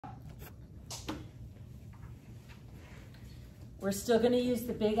We're still going to use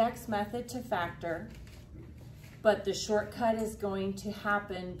the big X method to factor, but the shortcut is going to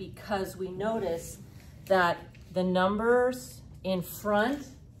happen because we notice that the numbers in front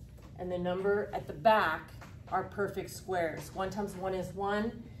and the number at the back are perfect squares. 1 times 1 is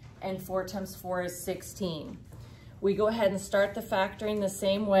 1, and 4 times 4 is 16. We go ahead and start the factoring the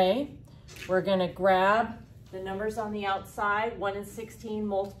same way. We're going to grab the numbers on the outside, 1 and 16,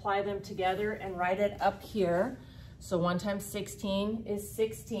 multiply them together and write it up here. So 1 times 16 is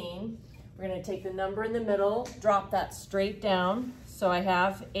 16. We're going to take the number in the middle, drop that straight down. So I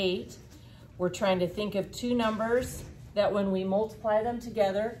have 8. We're trying to think of two numbers that when we multiply them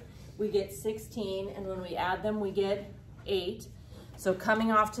together, we get 16, and when we add them, we get 8. So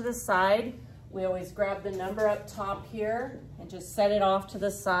coming off to the side, we always grab the number up top here and just set it off to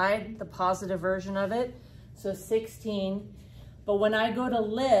the side, the positive version of it. So 16. But when I go to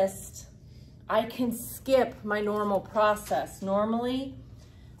list, I can skip my normal process. Normally,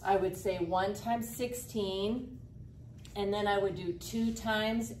 I would say 1 times 16, and then I would do 2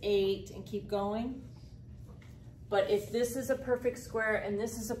 times 8 and keep going. But if this is a perfect square and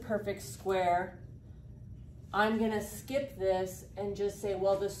this is a perfect square, I'm gonna skip this and just say,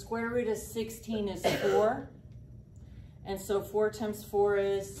 well, the square root of 16 is 4. And so 4 times 4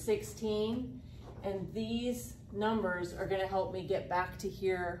 is 16. And these numbers are gonna help me get back to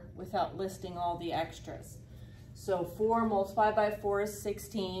here without listing all the extras. So 4 multiplied by 4 is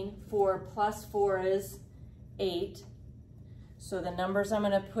 16. 4 plus 4 is 8. So the numbers I'm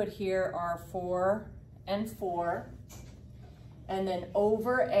gonna put here are 4 and 4. And then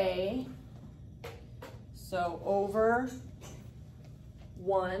over A, so over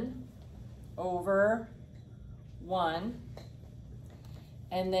 1, over 1.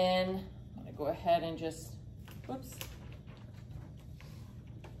 And then I'm gonna go ahead and just, whoops,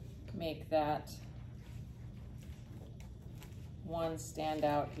 make that 1 stand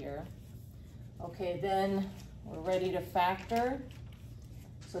out here. Okay, then we're ready to factor.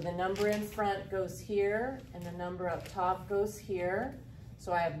 So the number in front goes here, and the number up top goes here.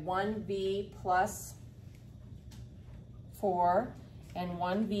 So I have 1b plus 4 and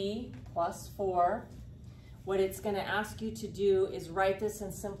 1b plus 4. What it's going to ask you to do is write this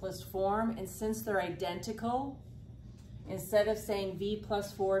in simplest form, and since they're identical, instead of saying v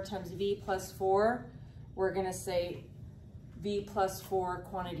plus 4 times v plus 4, we're going to say v plus 4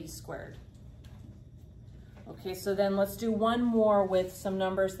 quantity squared. Okay, so then let's do one more with some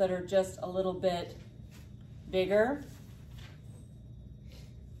numbers that are just a little bit bigger.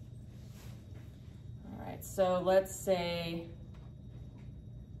 All right, so let's say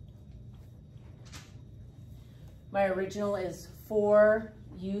my original is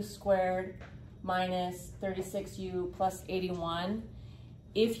 4u squared minus 36u plus 81.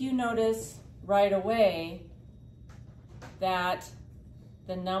 If you notice right away that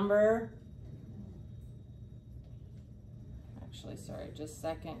the number, actually, sorry, just a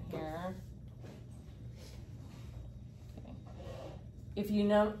second here. Okay. If you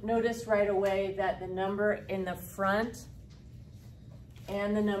notice right away that the number in the front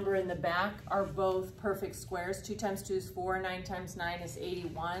and the number in the back are both perfect squares, 2 times 2 is 4, 9 times 9 is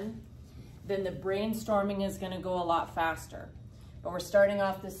 81, then the brainstorming is going to go a lot faster. But we're starting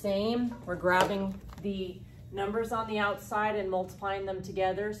off the same. We're grabbing the numbers on the outside and multiplying them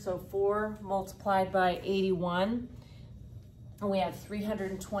together. So 4 multiplied by 81. And we have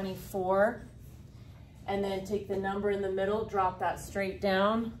 324, and then take the number in the middle, drop that straight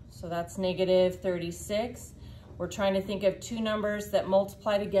down. So that's negative 36. We're trying to think of two numbers that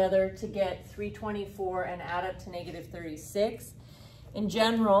multiply together to get 324 and add up to negative 36. In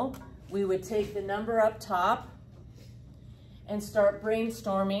general, we would take the number up top and start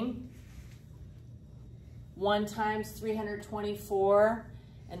brainstorming. 1 times 324,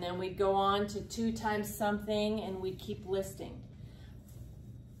 and then we'd go on to 2 times something, and we'd keep listing.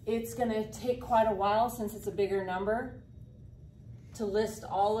 It's going to take quite a while, since it's a bigger number, to list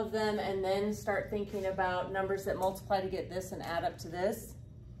all of them and then start thinking about numbers that multiply to get this and add up to this.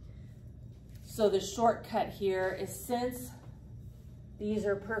 So the shortcut here is, since these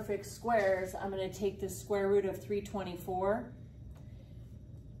are perfect squares, I'm going to take the square root of 324,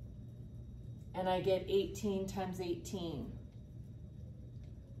 and I get 18 times 18.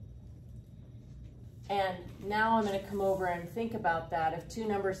 And now I'm going to come over and think about that. If two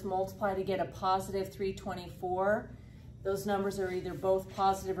numbers multiply to get a positive 324, those numbers are either both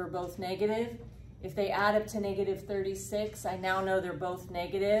positive or both negative. If they add up to negative 36, I now know they're both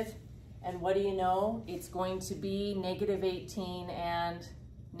negative. And what do you know? It's going to be negative 18 and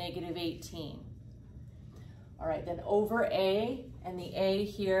negative 18. All right, then over A, and the A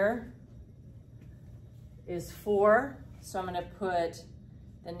here is 4 So I'm gonna put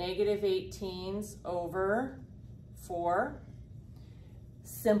the negative 18s over 4.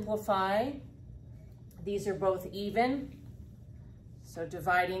 Simplify. These are both even. So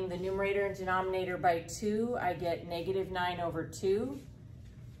dividing the numerator and denominator by 2, I get negative 9 over 2.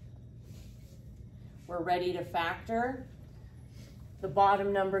 We're ready to factor. The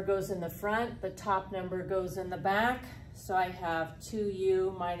bottom number goes in the front, the top number goes in the back. So I have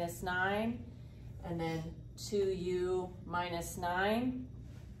 2u minus 9, and then 2u minus 9.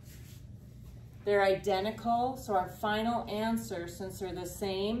 They're identical, so our final answer, since they're the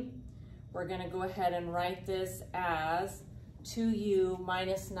same, we're gonna go ahead and write this as 2u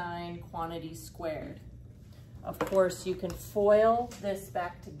minus 9 quantity squared. Of course, you can FOIL this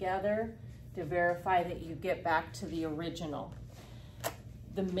back together to verify that you get back to the original.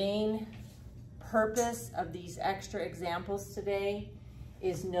 The main purpose of these extra examples today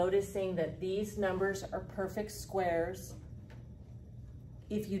is noticing that these numbers are perfect squares.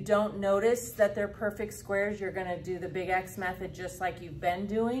 If you don't notice that they're perfect squares, you're gonna do the big X method just like you've been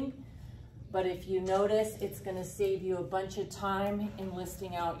doing. But if you notice, it's gonna save you a bunch of time in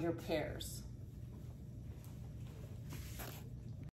listing out your pairs.